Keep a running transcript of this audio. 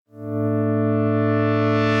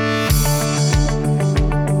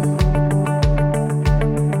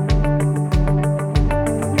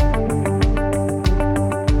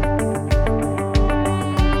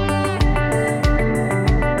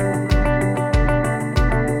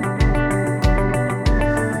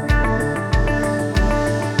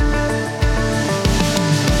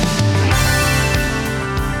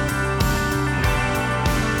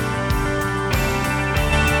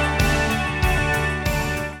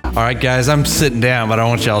All right, guys, I'm sitting down, but I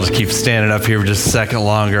want y'all to keep standing up here for just a second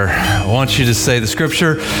longer. I want you to say the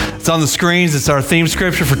scripture. It's on the screens. It's our theme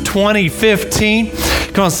scripture for 2015.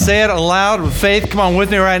 Come on, say it aloud with faith. Come on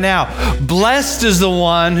with me right now. Blessed is the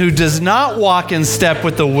one who does not walk in step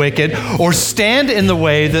with the wicked, or stand in the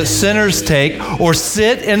way that sinners take, or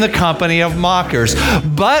sit in the company of mockers,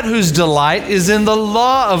 but whose delight is in the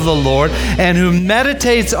law of the Lord, and who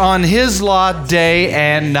meditates on his law day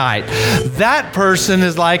and night. That person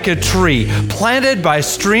is like a tree planted by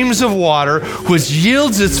streams of water, which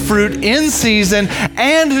yields its fruit in season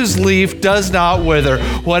and whose leaf does not wither.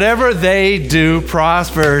 Whatever they do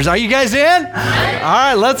prospers. Are you guys in? All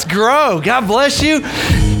right, let's grow. God bless you.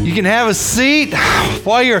 You can have a seat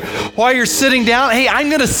while you're sitting down. Hey, I'm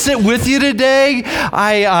going to sit with you today.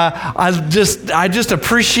 I just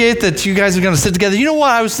appreciate that you guys are going to sit together. You know what?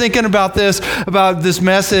 I was thinking about this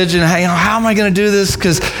message, and how am I going to do this?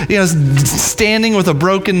 Because standing with a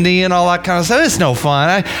broken knee and all that kind of stuff, it's no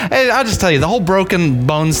fun. I'll just tell you, the whole broken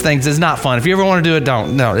bones things is not fun. If you ever want to do it,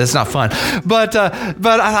 don't. No, it's not fun. But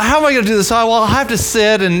how am I going to do this? Well, I'll have to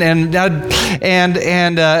sit and then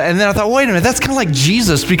I thought, wait a minute, that's kind of like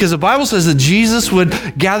Jesus. Because the Bible says that Jesus would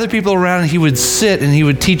gather people around and he would sit and he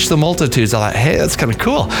would teach the multitudes. I thought, hey, that's kind of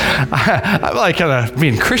cool. I'm like kind of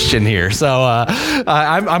being Christian here. So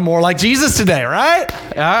I'm more like Jesus today, right?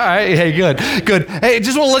 All right. Hey, good. Hey,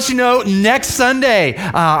 just want to let you know, next Sunday,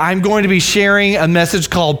 I'm going to be sharing a message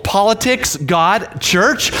called Politics, God,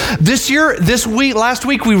 Church. Last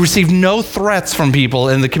week, we received no threats from people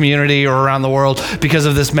in the community or around the world because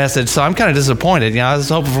of this message. So I'm kind of disappointed. I was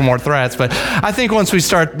hoping for more threats, but I think once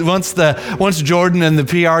Jordan and the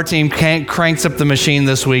PR team cranks up the machine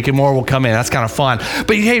this week, and more will come in. That's kind of fun.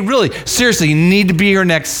 But hey, really, seriously, you need to be here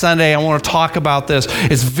next Sunday. I want to talk about this.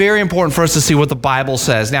 It's very important for us to see what the Bible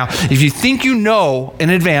says. Now, if you think you know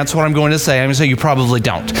in advance what I'm going to say, I'm going to say you probably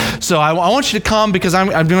don't. So I want you to come, because I'm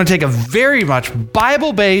going to take a very much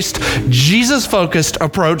Bible-based, Jesus-focused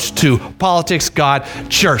approach to politics, God,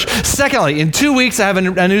 church. Secondly, in 2 weeks, I have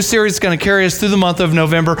a new series that's going to carry us through the month of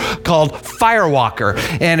November called Firewalker.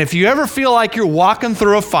 And if you ever feel like you're walking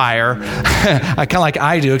through a fire, kind of like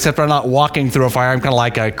I do, except I'm not walking through a fire. I'm kind of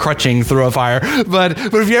like crutching through a fire. But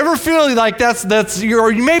if you ever feel like that's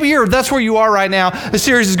where you are right now, the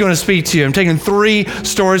series is going to speak to you. I'm taking 3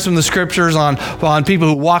 stories from the scriptures on people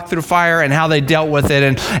who walked through fire and how they dealt with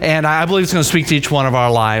it. And I believe it's going to speak to each one of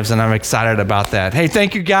our lives, and I'm excited about that. Hey,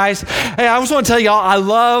 thank you guys. Hey, I just want to tell y'all, I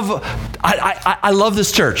love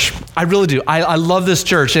this church. I really do. I love this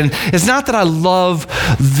church. And it's not that I love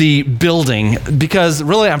the building, because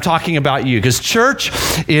really I'm talking about you, because church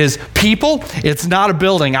is people. It's not a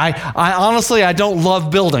building. I honestly, I don't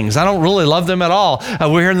love buildings. I don't really love them at all.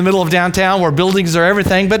 We're here in the middle of downtown where buildings are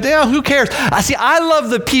everything, but who cares? I love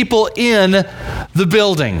the people in the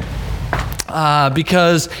building.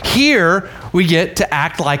 Because here we get to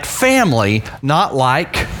act like family, not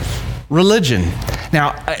like religion.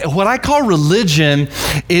 Now, what I call religion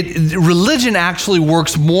actually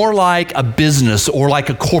works more like a business or like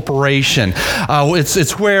a corporation.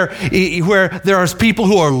 It's where there are people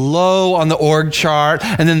who are low on the org chart,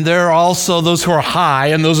 and then there are also those who are high,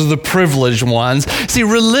 and those are the privileged ones. See,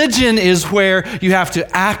 religion is where you have to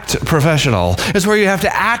act professional. It's where you have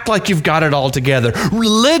to act like you've got it all together.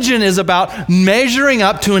 Religion is about measuring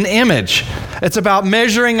up to an image. It's about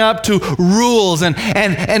measuring up to rules, and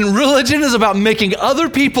religion is about making other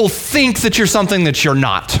people think that you're something that you're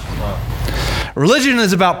not. Religion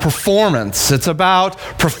is about performance. It's about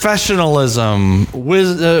professionalism.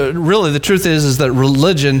 Really, the truth is that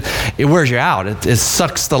religion, it wears you out. It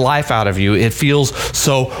sucks the life out of you. It feels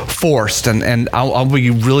so forced. And I'll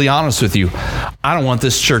be really honest with you. I don't want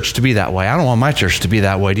this church to be that way. I don't want my church to be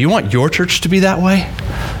that way. Do you want your church to be that way?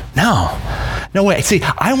 No way. See,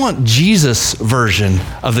 I want Jesus' version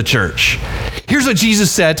of the church. Here's what Jesus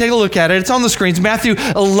said. Take a look at it. It's on the screens. Matthew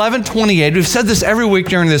 11:28. We've said this every week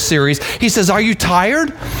during this series. He says, "Are you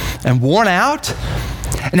tired and worn out?"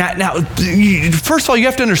 Now, first of all, you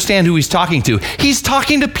have to understand who he's talking to. He's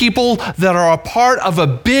talking to people that are a part of a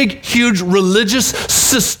big, huge religious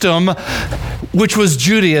system, which was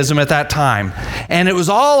Judaism at that time. And it was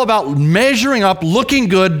all about measuring up, looking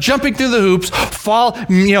good, jumping through the hoops,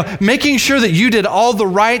 making sure that you did all the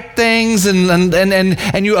right things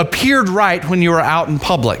and you appeared right when you were out in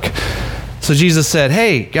public. So Jesus said,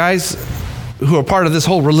 hey, guys who are part of this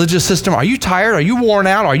whole religious system, are you tired? Are you worn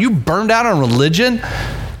out? Are you burned out on religion?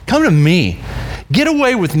 Come to me. Get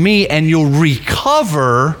away with me and you'll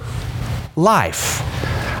recover life.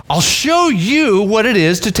 I'll show you what it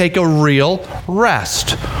is to take a real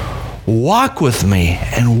rest. Walk with me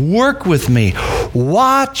and work with me.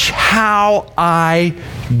 watch how I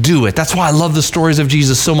do it. That's why I love the stories of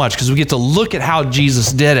Jesus so much, because we get to look at how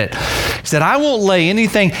Jesus did it. He said, I won't lay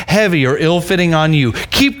anything heavy or ill-fitting on you.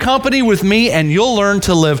 Keep company with me and you'll learn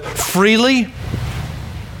to live freely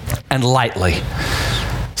and lightly.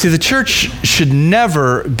 See, the church should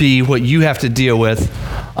never be what you have to deal with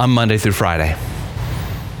on Monday through Friday.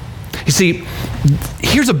 You see,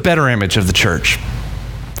 here's a better image of the church.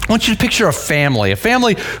 I want you to picture a family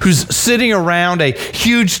who's sitting around a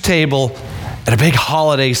huge table at a big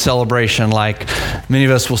holiday celebration like many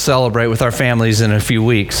of us will celebrate with our families in a few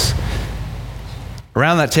weeks.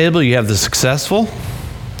 Around that table, you have the successful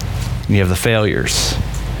and you have the failures.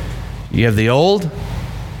 You have the old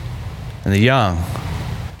and the young.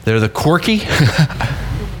 They're the quirky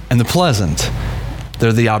and the pleasant.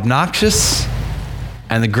 They're the obnoxious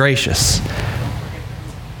and the gracious.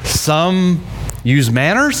 Some use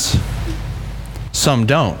manners, some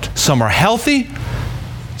don't. Some are healthy,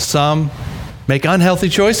 some make unhealthy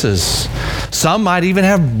choices. Some might even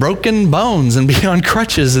have broken bones and be on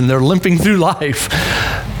crutches and they're limping through life.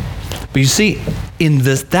 But you see, in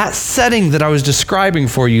that setting that I was describing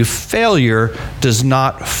for you, failure does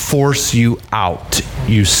not force you out.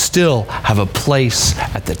 You still have a place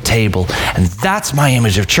at the table. And that's my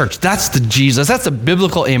image of church. That's the Jesus. That's the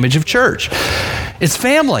biblical image of church. It's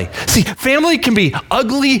family. See, family can be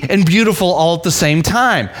ugly and beautiful all at the same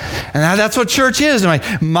time. And that's what church is.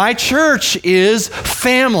 My church is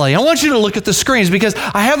family. I want you to look at the screens because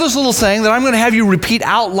I have this little saying that I'm going to have you repeat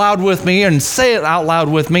out loud with me and say it out loud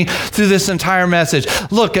with me through this entire message.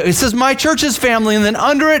 Look, it says, my church is family, and then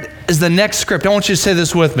under it is the next script. I want you to say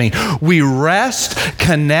this with me. We rest,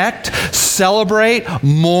 connect, celebrate,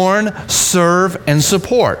 mourn, serve, and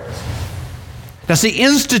support. Now, see,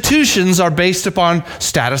 institutions are based upon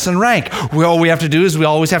status and rank. All we have to do is we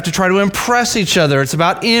always have to try to impress each other. It's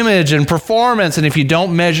about image and performance, and if you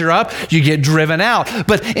don't measure up, you get driven out.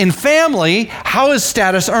 But in family, how is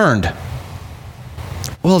status earned?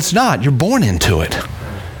 Well, it's not. You're born into it.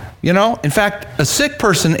 You know, in fact, a sick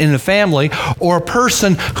person in the family or a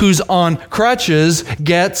person who's on crutches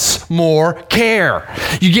gets more care.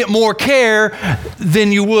 You get more care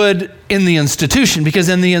than you would in the institution, because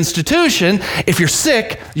in the institution, if you're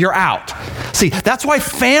sick, you're out. See, that's why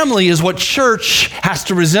family is what church has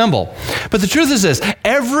to resemble. But the truth is this,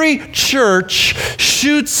 every church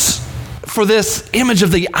shoots for this image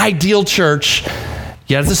of the ideal church,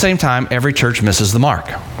 yet at the same time, every church misses the mark.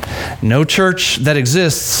 No church that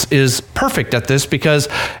exists is perfect at this, because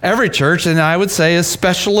every church, and I would say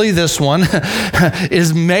especially this one,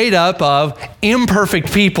 is made up of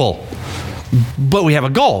imperfect people. But we have a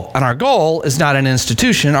goal, and our goal is not an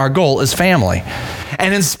institution, our goal is family.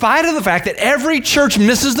 And in spite of the fact that every church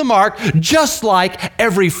misses the mark, just like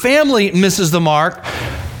every family misses the mark,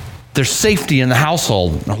 there's safety in the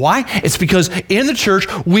household. Why? It's because in the church,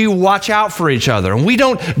 we watch out for each other, and we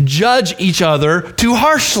don't judge each other too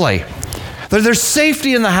harshly. There's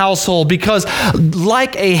safety in the household because,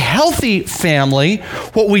 like a healthy family,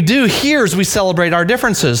 what we do here is we celebrate our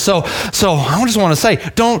differences. So I just want to say,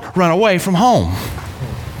 don't run away from home.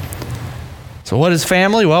 So what is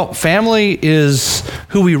family? Well, family is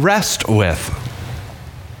who we rest with.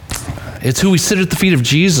 It's who we sit at the feet of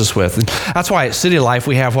Jesus with. And that's why at City Life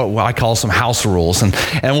we have what I call some house rules. And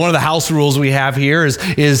one of the house rules we have here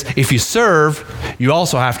is if you serve, you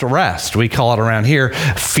also have to rest. We call it around here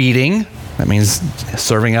feeding. That means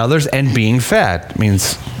serving others, and being fed. It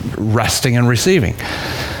means resting and receiving.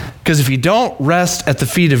 Because if you don't rest at the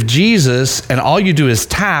feet of Jesus and all you do is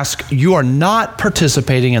task, you are not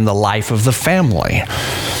participating in the life of the family.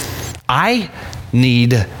 I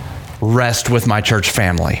need rest with my church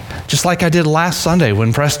family, just like I did last Sunday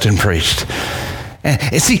when Preston preached.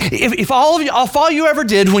 And see, if all you ever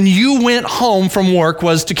did when you went home from work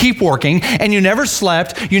was to keep working, and you never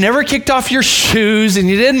slept, you never kicked off your shoes, and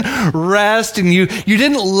you didn't rest, and you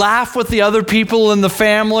didn't laugh with the other people in the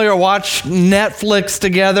family or watch Netflix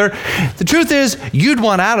together, the truth is you'd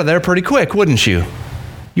want out of there pretty quick, wouldn't you?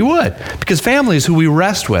 You would, because family is who we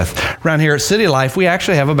rest with. Around here at City Life, we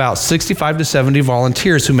actually have about 65 to 70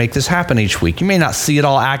 volunteers who make this happen each week. You may not see it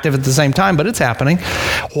all active at the same time, but it's happening.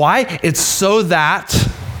 Why? It's so that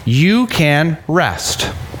you can rest.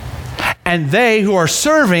 And they who are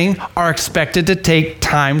serving are expected to take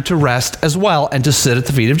time to rest as well and to sit at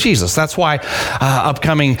the feet of Jesus. That's why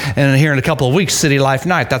upcoming, and here in a couple of weeks, City Life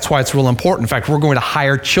Night, that's why it's real important. In fact, we're going to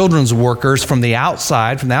hire children's workers from the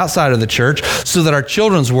outside of the church, so that our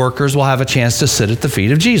children's workers will have a chance to sit at the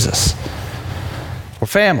feet of Jesus. We're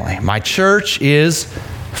family. My church is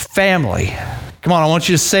family. Come on, I want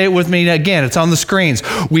you to say it with me again. It's on the screens.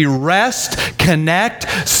 We rest, connect,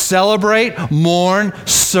 celebrate, mourn,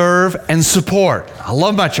 serve, and support. I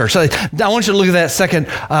love my church. So I want you to look at that second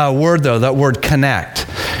word, though, that word connect.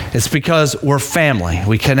 It's because we're family.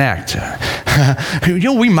 We connect.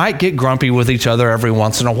 We might get grumpy with each other every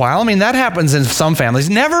once in a while. I mean, that happens in some families.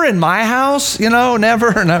 Never in my house,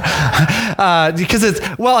 never. No. Because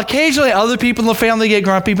occasionally other people in the family get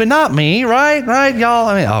grumpy, but not me, right? Right, y'all?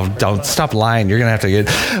 I mean, don't stop lying. You're going to have to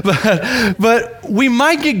get... But we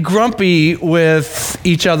might get grumpy with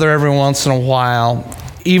each other every once in a while,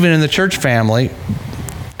 even in the church family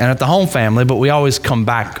and at the home family, but we always come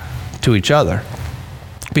back to each other.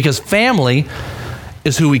 Because family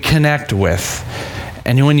is who we connect with.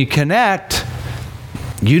 And when you connect,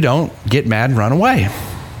 you don't get mad and run away.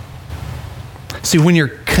 See, when you're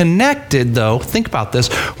connected, though, think about this.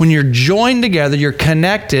 When you're joined together, you're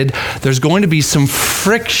connected, there's going to be some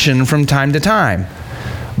friction from time to time.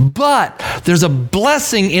 But there's a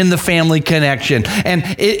blessing in the family connection. And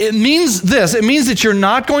it means this. It means that you're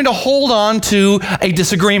not going to hold on to a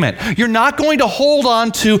disagreement. You're not going to hold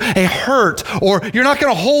on to a hurt, or you're not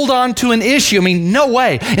going to hold on to an issue. I mean, no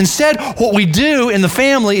way. Instead, what we do in the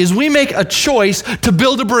family is we make a choice to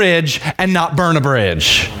build a bridge and not burn a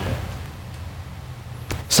bridge.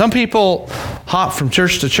 Some people hop from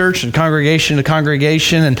church to church and congregation to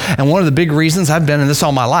congregation, and one of the big reasons, I've been in this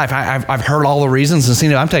all my life, I've heard all the reasons and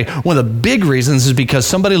seen it. I'm telling you, one of the big reasons is because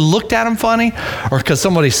somebody looked at them funny, or because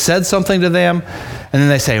somebody said something to them, and then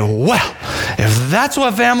they say, well, if that's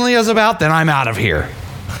what family is about, then I'm out of here.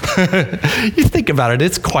 You think about it,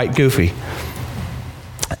 it's quite goofy.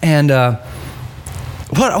 And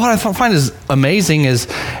what I find is amazing is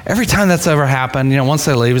every time that's ever happened, once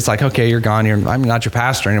they leave, it's like, okay, you're gone. I'm not your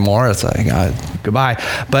pastor anymore. It's like, goodbye.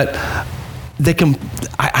 But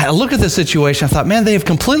I look at this situation, I thought, man, they have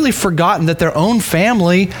completely forgotten that their own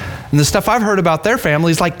family and the stuff I've heard about their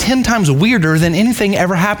family is like 10 times weirder than anything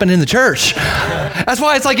ever happened in the church. That's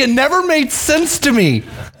why it's like it never made sense to me,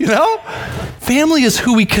 Family is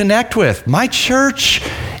who we connect with. My church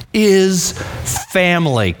is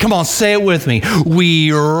family. Come on, say it with me.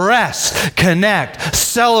 We rest, connect,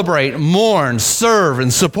 celebrate, mourn, serve,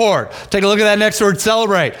 and support. Take a look at that next word,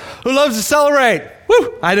 celebrate. Who loves to celebrate?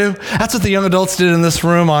 Woo, I do. That's what the young adults did in this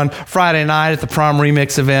room on Friday night at the Prom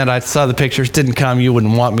Remix event. I saw the pictures. Didn't come. You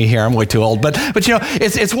wouldn't want me here. I'm way too old. But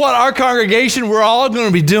it's what our congregation, we're all going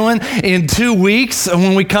to be doing in 2 weeks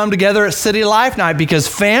when we come together at City Life Night, because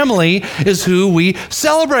family is who we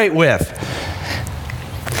celebrate with.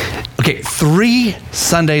 Okay, 3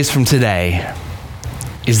 Sundays from today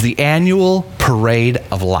is the annual Parade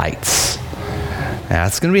of Lights. Now,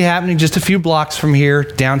 it's going to be happening just a few blocks from here.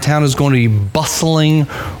 Downtown is going to be bustling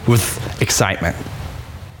with excitement.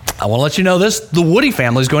 I want to let you know this, the Woody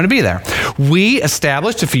family is going to be there. We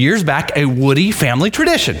established a few years back a Woody family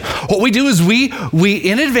tradition. What we do is we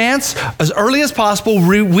in advance, as early as possible,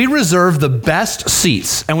 we reserve the best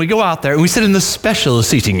seats, and we go out there and we sit in the special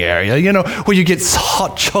seating area, where you get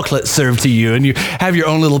hot chocolate served to you and you have your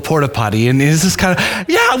own little porta potty, and it's just kind of,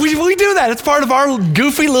 we do that. It's part of our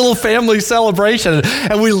goofy little family celebration,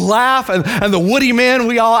 and we laugh, and the Woody men,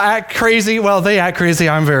 we all act crazy. Well, they act crazy.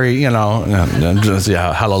 I'm very,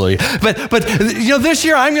 hallelujah. But this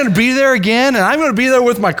year I'm going to be there again, and I'm going to be there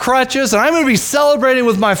with my crutches, and I'm going to be celebrating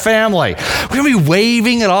with my family. We're going to be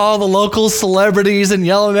waving at all the local celebrities and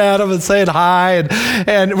yelling at them and saying hi,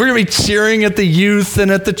 and we're going to be cheering at the youth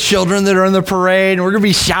and at the children that are in the parade, and we're going to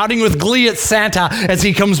be shouting with glee at Santa as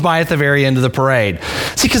he comes by at the very end of the parade.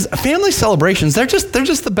 See, because family celebrations, they're just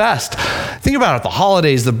the best. Think about it, the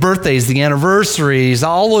holidays, the birthdays, the anniversaries,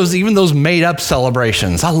 all those, even those made-up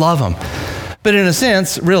celebrations. I love them. But in a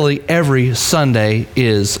sense, really, every Sunday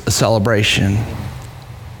is a celebration.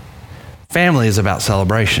 Family is about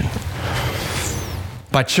celebration.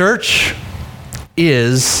 My church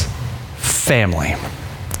is family.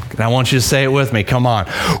 And I want you to say it with me. Come on.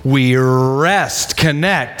 We rest,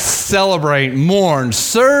 connect, celebrate, mourn,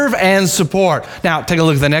 serve, and support. Now, take a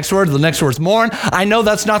look at the next word. The next word's mourn. I know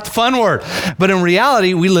that's not the fun word, but in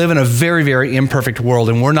reality, we live in a very, very imperfect world,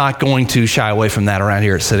 and we're not going to shy away from that around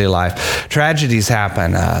here at City Life. Tragedies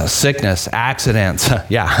happen, sickness, accidents,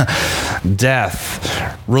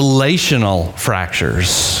 death, relational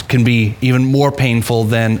fractures can be even more painful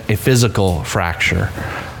than a physical fracture,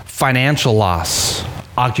 financial loss,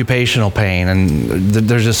 occupational pain, and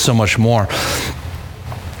there's just so much more.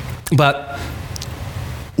 But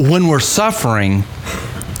when we're suffering,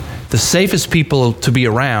 the safest people to be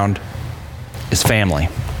around is family.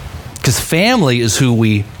 Because family is who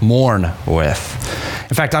we mourn with.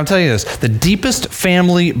 In fact, I'm telling you this, the deepest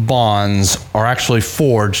family bonds are actually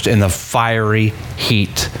forged in the fiery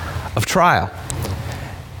heat of trial.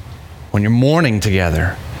 when you're mourning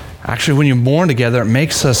together. Actually, when you mourn together, it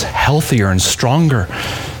makes us healthier and stronger.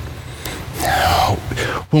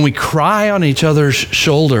 When we cry on each other's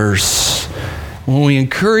shoulders, when we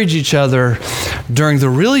encourage each other during the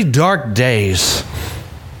really dark days,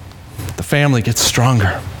 the family gets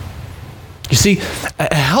stronger. You see, in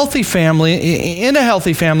a healthy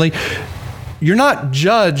family, you're not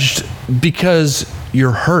judged because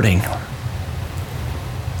you're hurting.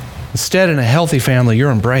 Instead, in a healthy family,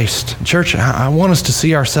 you're embraced. Church, I want us to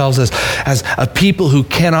see ourselves as a people who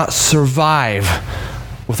cannot survive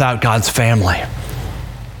without God's family.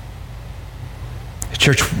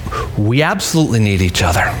 Church, we absolutely need each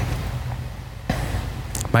other.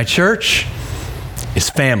 My church is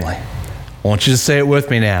family. I want you to say it with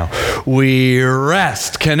me now. We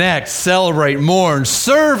rest, connect, celebrate, mourn,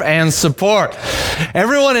 serve, and support.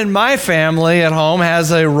 Everyone in my family at home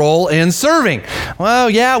has a role in serving. Well,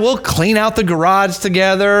 yeah, we'll clean out the garage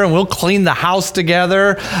together and we'll clean the house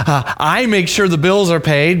together. I make sure the bills are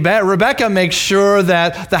paid. Rebecca makes sure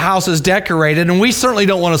that the house is decorated, and we certainly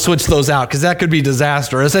don't want to switch those out because that could be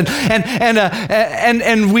disastrous. And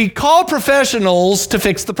we call professionals to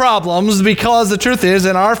fix the problems because the truth is,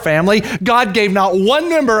 in our family, God gave not one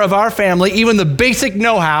member of our family even the basic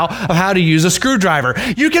know-how of how to use a screwdriver.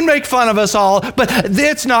 You can make fun of us all, but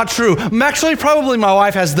it's not true. Actually, probably my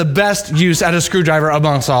wife has the best use at a screwdriver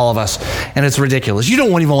amongst all of us, and it's ridiculous. You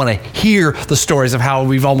don't even want to hear the stories of how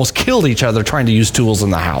we've almost killed each other trying to use tools in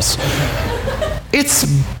the house. It's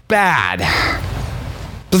bad.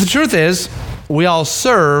 But the truth is, we all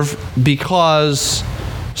serve because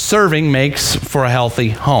serving makes for a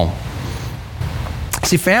healthy home.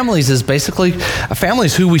 See, families is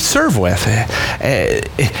who we serve with.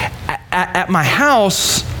 At my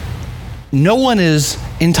house, no one is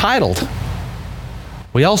entitled.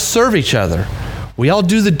 We all serve each other. We all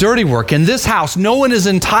do the dirty work. In this house, no one is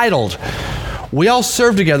entitled. We all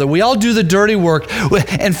serve together. We all do the dirty work.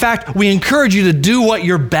 In fact, we encourage you to do what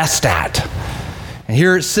you're best at. And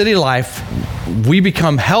here at City Life, we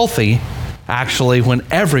become healthy, actually, when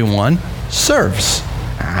everyone serves.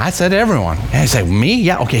 I said everyone. And you say, me?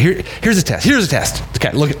 Yeah, okay, here's a test. Here's a test.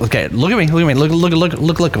 Okay, look at me. Look at me.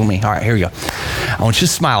 All right, here we go. I want you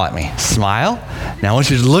to smile at me. Smile. Now I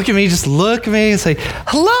want you to look at me. Just look at me and say,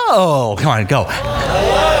 hello. Come on, go.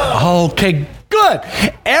 Hello. Okay, good.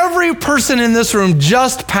 Every person in this room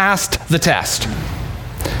just passed the test.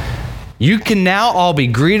 You can now all be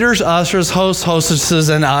greeters, ushers, hosts, hostesses,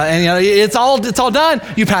 and you know, it's all done.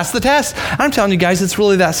 You passed the test. I'm telling you guys, it's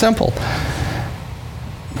really that simple.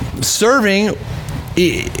 Serving,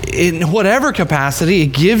 in whatever capacity,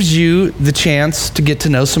 it gives you the chance to get to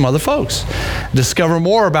know some other folks, discover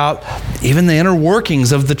more about even the inner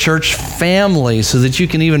workings of the church family so that you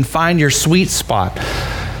can even find your sweet spot.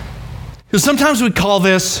 Because sometimes we call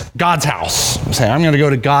this God's house. We say, I'm going to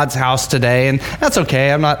go to God's house today, and that's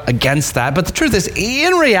okay. I'm not against that. But the truth is,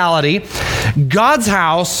 in reality, God's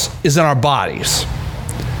house is in our bodies.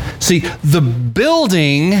 See, the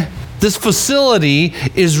building, this facility,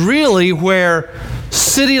 is really where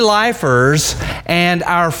City Lifers and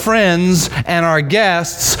our friends and our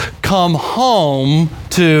guests come home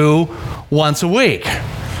to once a week.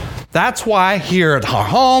 That's why here at our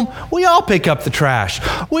home, we all pick up the trash.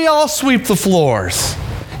 We all sweep the floors.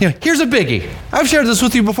 You know, here's a biggie. I've shared this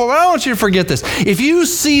with you before, but I don't want you to forget this. If you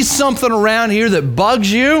see something around here that bugs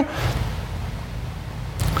you,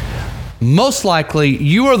 most likely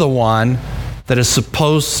you are the one that is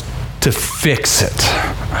supposed to fix it.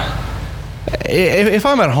 If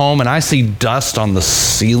I'm at home and I see dust on the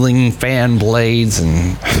ceiling fan blades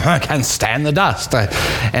and I can't stand the dust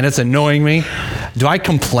and it's annoying me, do I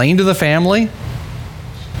complain to the family?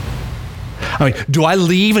 I mean, do I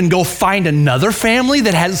leave and go find another family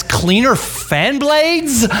that has cleaner fan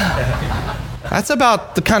blades? That's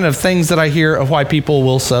about the kind of things that I hear of why people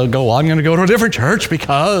will go, well, I'm going to go to a different church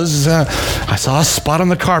because I saw a spot on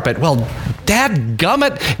the carpet. Well,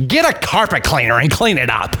 dadgummit, get a carpet cleaner and clean it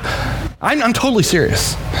up. I'm totally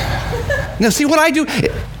serious. Now, see what I do?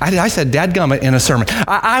 I said dadgummit in a sermon.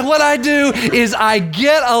 What I do is I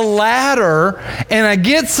get a ladder and I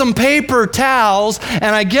get some paper towels and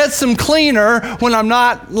I get some cleaner when I'm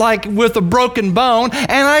not like with a broken bone,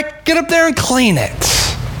 and I get up there and clean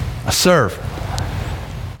it. I serve.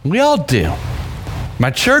 We all do.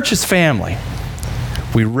 My church is family.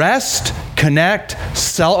 We rest, connect,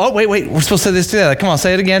 wait, we're supposed to say this together. Come on,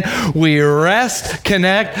 say it again. We rest,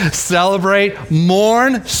 connect, celebrate,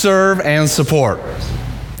 mourn, serve, and support.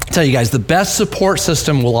 tell you guys, the best support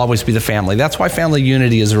system will always be the family. That's why family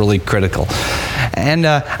unity is really critical. And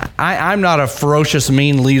I'm not a ferocious,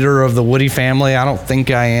 mean leader of the Woody family. I don't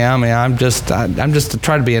think I am. I'm just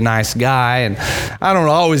trying to be a nice guy, and I don't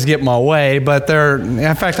always get my way. But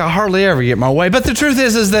in fact, I hardly ever get my way. But the truth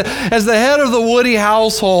is that as the head of the Woody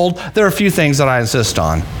household, there are a few things that I insist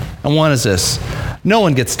on, and one is this: no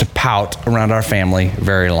one gets to pout around our family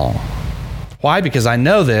very long. Why? Because I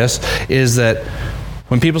know this is that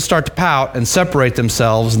when people start to pout and separate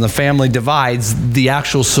themselves and the family divides, the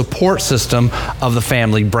actual support system of the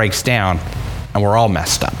family breaks down and we're all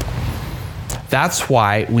messed up. That's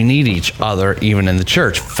why we need each other even in the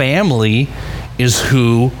church. Family is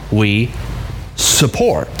who we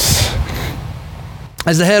support.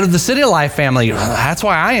 As the head of the City Life family, that's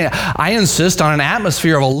why I insist on an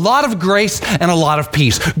atmosphere of a lot of grace and a lot of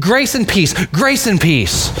peace. Grace and peace, grace and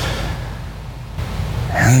peace.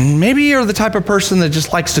 And maybe you're the type of person that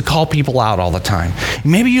just likes to call people out all the time.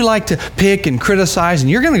 Maybe you like to pick and criticize,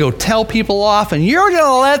 and you're going to go tell people off, and you're going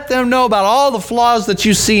to let them know about all the flaws that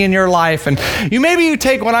you see in your life. And maybe you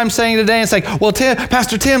take what I'm saying today and say, well,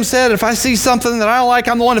 Pastor Tim said if I see something that I don't like,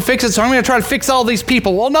 I'm the one to fix it, so I'm going to try to fix all these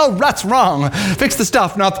people. Well, no, that's wrong. Fix the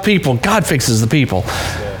stuff, not the people. God fixes the people.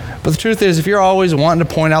 But the truth is, if you're always wanting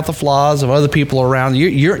to point out the flaws of other people around you,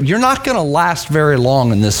 you're not going to last very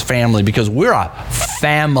long in this family, because we're a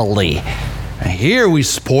family. And here we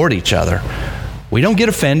support each other. We don't get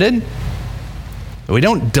offended. We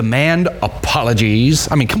don't demand apologies.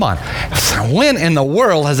 I mean, come on. When in the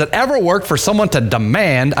world has it ever worked for someone to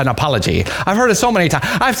demand an apology? I've heard it so many times.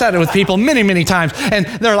 I've sat with people many, many times, and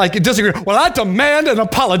they're like, disagree. Well, I demand an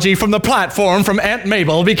apology from the platform from Aunt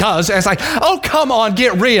Mabel because, and it's like, oh, come on,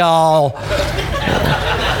 get real.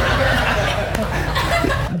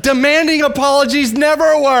 Demanding apologies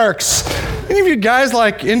never works. Any of you guys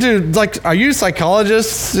are you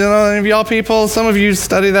psychologists? You know, any of y'all people? Some of you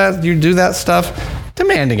study that, you do that stuff.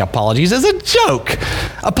 Demanding apologies is a joke.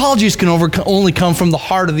 Apologies can only come from the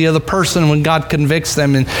heart of the other person when God convicts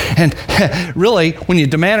them. And really, when you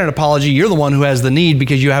demand an apology, you're the one who has the need,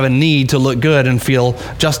 because you have a need to look good and feel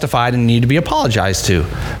justified and need to be apologized to.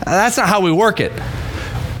 That's not how we work it.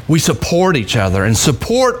 We support each other, and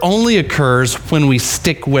support only occurs when we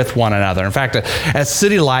stick with one another. In fact, at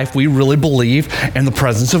City Life, we really believe in the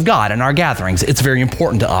presence of God in our gatherings. It's very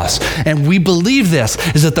important to us. And we believe this,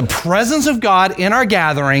 is that the presence of God in our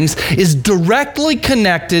gatherings is directly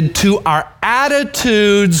connected to our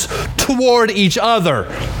attitudes toward each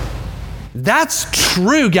other. That's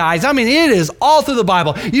true, guys. I mean, it is all through the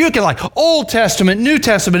Bible. You can Old Testament, New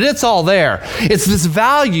Testament, it's all there. It's this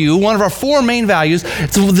value, one of our four main values.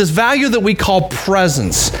 It's this value that we call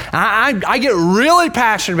presence. I get really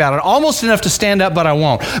passionate about it, almost enough to stand up, but I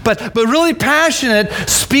won't. But really passionate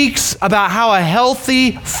speaks about how a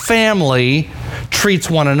healthy family treats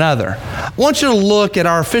one another. I want you to look at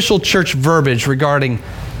our official church verbiage regarding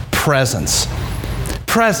presence.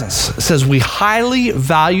 Presence says we highly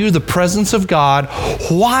value the presence of God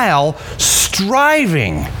while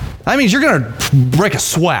striving. That means you're going to break a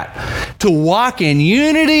sweat to walk in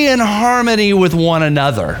unity and harmony with one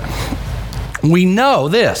another. We know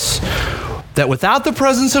this, that without the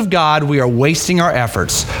presence of God, we are wasting our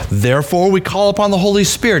efforts. Therefore, we call upon the Holy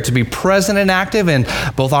Spirit to be present and active in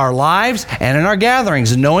both our lives and in our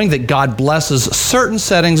gatherings. Knowing that God blesses certain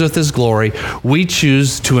settings with His glory, we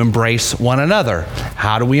choose to embrace one another.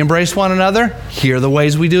 How do we embrace one another? Here are the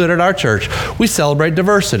ways we do it at our church. We celebrate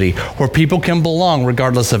diversity, where people can belong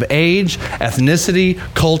regardless of age, ethnicity,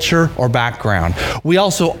 culture, or background. We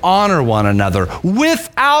also honor one another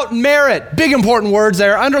without merit. Big important words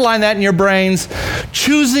there. Underline that in your brain.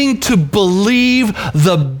 Choosing to believe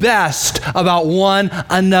the best about one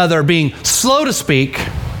another, being slow to speak,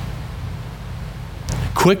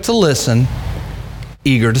 quick to listen,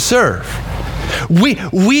 eager to serve.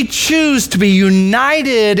 We choose to be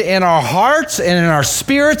united in our hearts and in our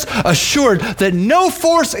spirits, assured that no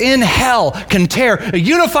force in hell can tear a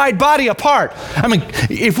unified body apart. I mean,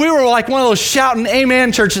 if we were like one of those shouting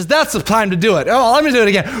amen churches, that's the time to do it. Oh, let me do it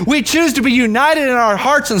again. We choose to be united in our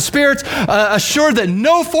hearts and spirits, assured that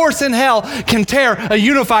no force in hell can tear a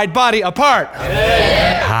unified body apart.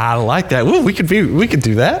 Yeah. I like that. Ooh, we could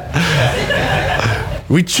do that.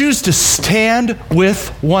 We choose to stand with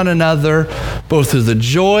one another, both through the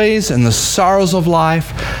joys and the sorrows of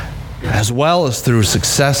life, as well as through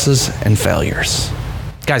successes and failures.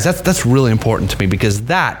 Guys, that's really important to me, because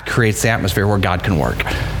that creates the atmosphere where God can work.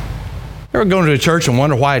 You ever go into a church and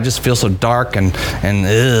wonder why it just feels so dark and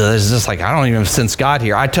it's just like, I don't even sense God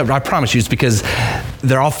here? I promise you, it's because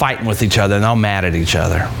they're all fighting with each other and they're all mad at each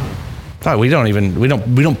other. We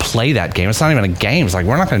don't play that game. It's not even a game. It's like,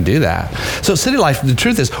 we're not going to do that. So City Life, the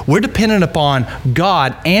truth is, we're dependent upon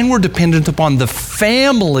God, and we're dependent upon the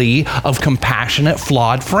family of compassionate,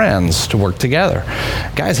 flawed friends to work together.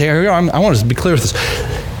 Guys, here we are. I want us to be clear with this.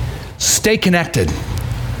 Stay connected.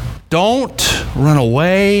 Don't run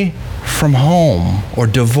away from home or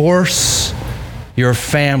divorce your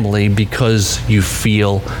family because you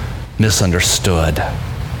feel misunderstood.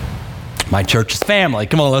 My church is family.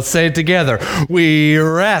 Come on, let's say it together. We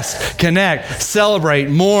rest, connect, celebrate,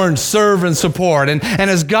 mourn, serve, and support. And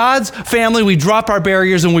as God's family, we drop our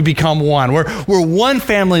barriers and we become one. We're one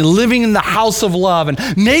family living in the house of love. And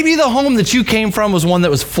maybe the home that you came from was one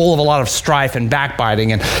that was full of a lot of strife and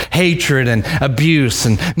backbiting and hatred and abuse.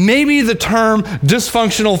 And maybe the term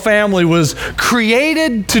dysfunctional family was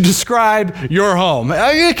created to describe your home.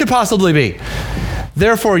 It could possibly be.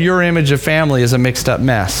 Therefore, your image of family is a mixed up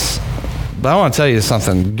mess. But I want to tell you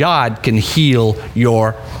something. God can heal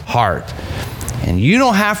your heart. And you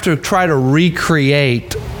don't have to try to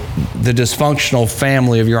recreate the dysfunctional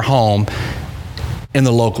family of your home in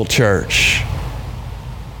the local church.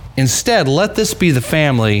 Instead, let this be the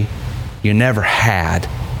family you never had.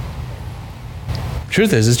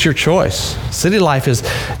 Truth is, it's your choice. City Life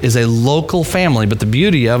is a local family, but the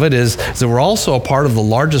beauty of it is that we're also a part of the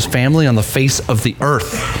largest family on the face of the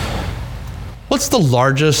earth. What's the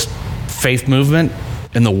largest faith movement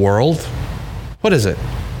in the world? What is it?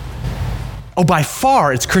 Oh, by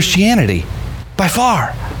far, it's Christianity. By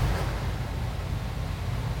far.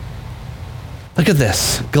 Look at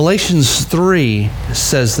this. Galatians 3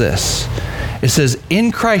 says this. It says,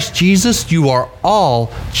 in Christ Jesus, you are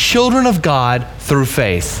all children of God through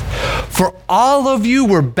faith. For all of you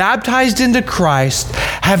were baptized into Christ,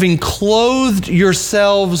 having clothed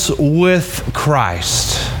yourselves with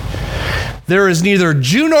Christ. There is neither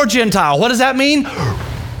Jew nor Gentile. What does that mean?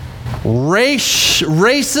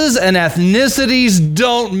 Races and ethnicities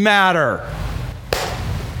don't matter.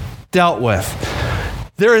 Dealt with.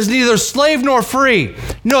 There is neither slave nor free. You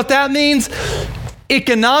know what that means?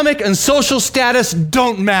 Economic and social status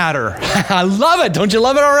don't matter. I love it. Don't you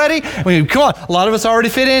love it already? I mean, come on. A lot of us already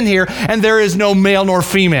fit in here. And there is no male nor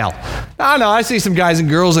female. I know, I see some guys and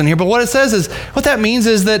girls in here, but what it says is, what that means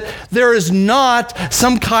is that there is not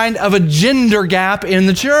some kind of a gender gap in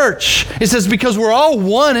the church. It says, because we're all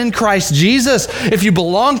one in Christ Jesus. If you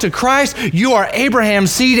belong to Christ, you are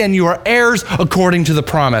Abraham's seed and you are heirs according to the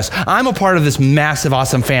promise. I'm a part of this massive,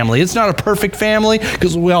 awesome family. It's not a perfect family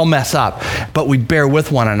because we all mess up, but we bear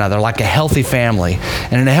with one another like a healthy family.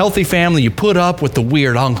 And in a healthy family, you put up with the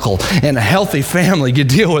weird uncle. In a healthy family, you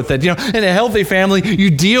deal with it. You know, in a healthy family,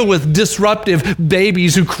 you deal with disruptive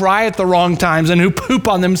babies who cry at the wrong times and who poop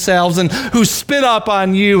on themselves and who spit up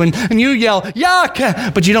on you and you yell,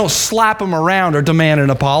 yuck, but you don't slap them around or demand an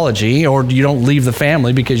apology, or you don't leave the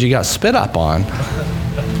family because you got spit up on.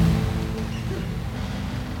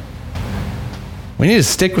 We need to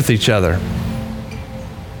stick with each other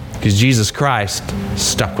because Jesus Christ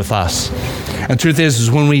stuck with us. And the truth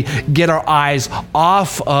is when we get our eyes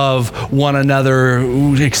off of one another,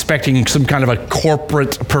 expecting some kind of a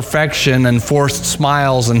corporate perfection and forced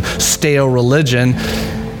smiles and stale religion,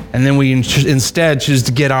 and then we instead choose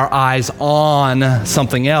to get our eyes on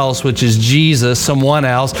something else, which is Jesus, someone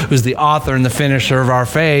else who's the author and the finisher of our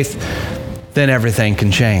faith, then everything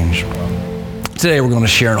can change. Today we're going to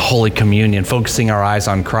share in Holy Communion, focusing our eyes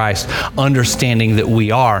on Christ, understanding that we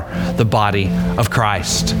are the body of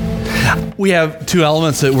Christ. We have two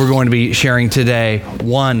elements that we're going to be sharing today.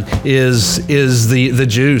 One is the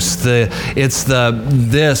juice,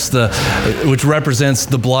 which represents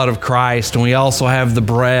the blood of Christ, and we also have the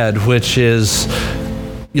bread, which is,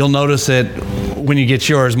 you'll notice it when you get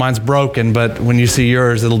yours. Mine's broken, but when you see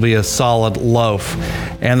yours, it'll be a solid loaf.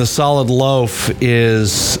 And the solid loaf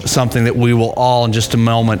is something that we will all in just a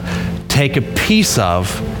moment take a piece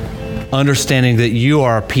of, understanding that you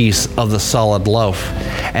are a piece of the solid loaf.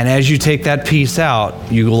 And as you take that piece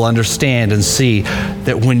out, you will understand and see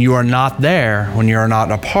that when you are not there, when you are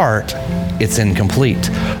not a part, it's incomplete.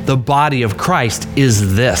 The body of Christ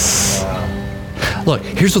is this. Look,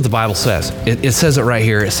 here's what the Bible says. It says it right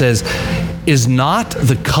here. It says, is not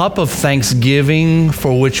the cup of thanksgiving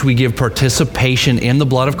for which we give participation in the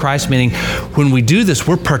blood of Christ, meaning when we do this,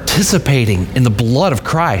 we're participating in the blood of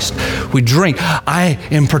Christ. We drink, I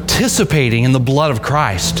am participating in the blood of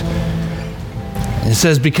Christ. It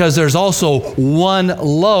says, because there's also one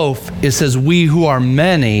loaf, it says, we who are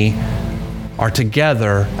many are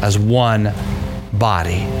together as one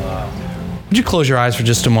body. Would you close your eyes for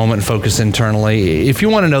just a moment and focus internally? If you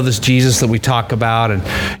want to know this Jesus that we talk about and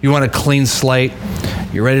you want a clean slate,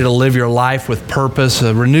 you're ready to live your life with purpose,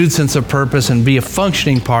 a renewed sense of purpose, and be a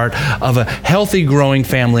functioning part of a healthy, growing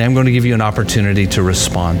family, I'm going to give you an opportunity to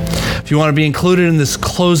respond. If you want to be included in this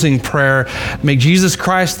closing prayer, make Jesus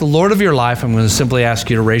Christ the Lord of your life, I'm going to simply ask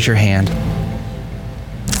you to raise your hand.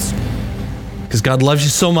 Because God loves you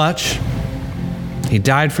so much. He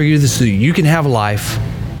died for you so you can have life,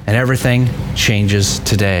 and everything changes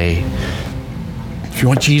today. If you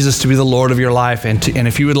want Jesus to be the Lord of your life, and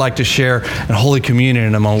if you would like to share in Holy Communion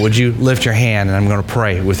in a moment, would you lift your hand, and I'm going to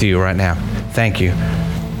pray with you right now. Thank you.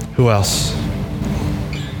 Who else?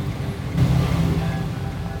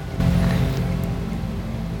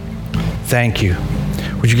 Thank you.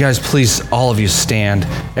 Would you guys please, all of you, stand?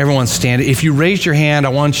 Everyone stand. If you raised your hand, I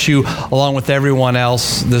want you, along with everyone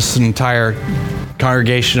else, this entire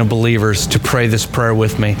congregation of believers, to pray this prayer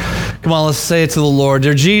with me. Come on, let's say it to the Lord.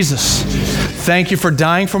 Dear Jesus, thank you for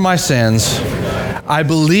dying for my sins. I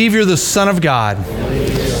believe you're the Son of God.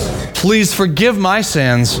 Please forgive my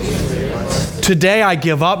sins. Today I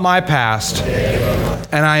give up my past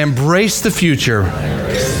and I embrace the future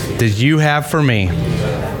that you have for me.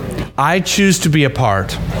 I choose to be a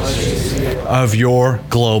part of your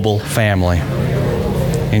global family.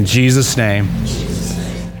 In Jesus' name,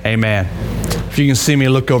 amen. If you can see me,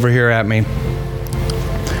 look over here at me.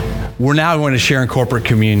 We're now going to share in corporate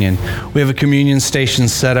communion. We have a communion station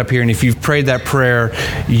set up here, and if you've prayed that prayer,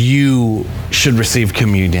 you should receive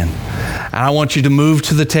communion. And I want you to move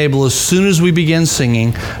to the table as soon as we begin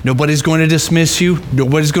singing. Nobody's going to dismiss you.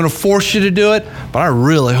 Nobody's going to force you to do it, but I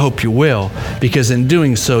really hope you will, because in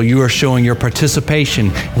doing so, you are showing your participation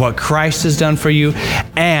in what Christ has done for you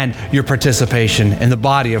and your participation in the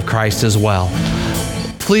body of Christ as well.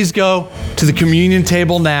 Please go to the communion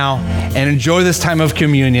table now and enjoy this time of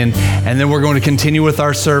communion. And then we're going to continue with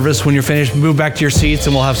our service. When you're finished, move back to your seats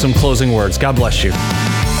and we'll have some closing words. God bless you.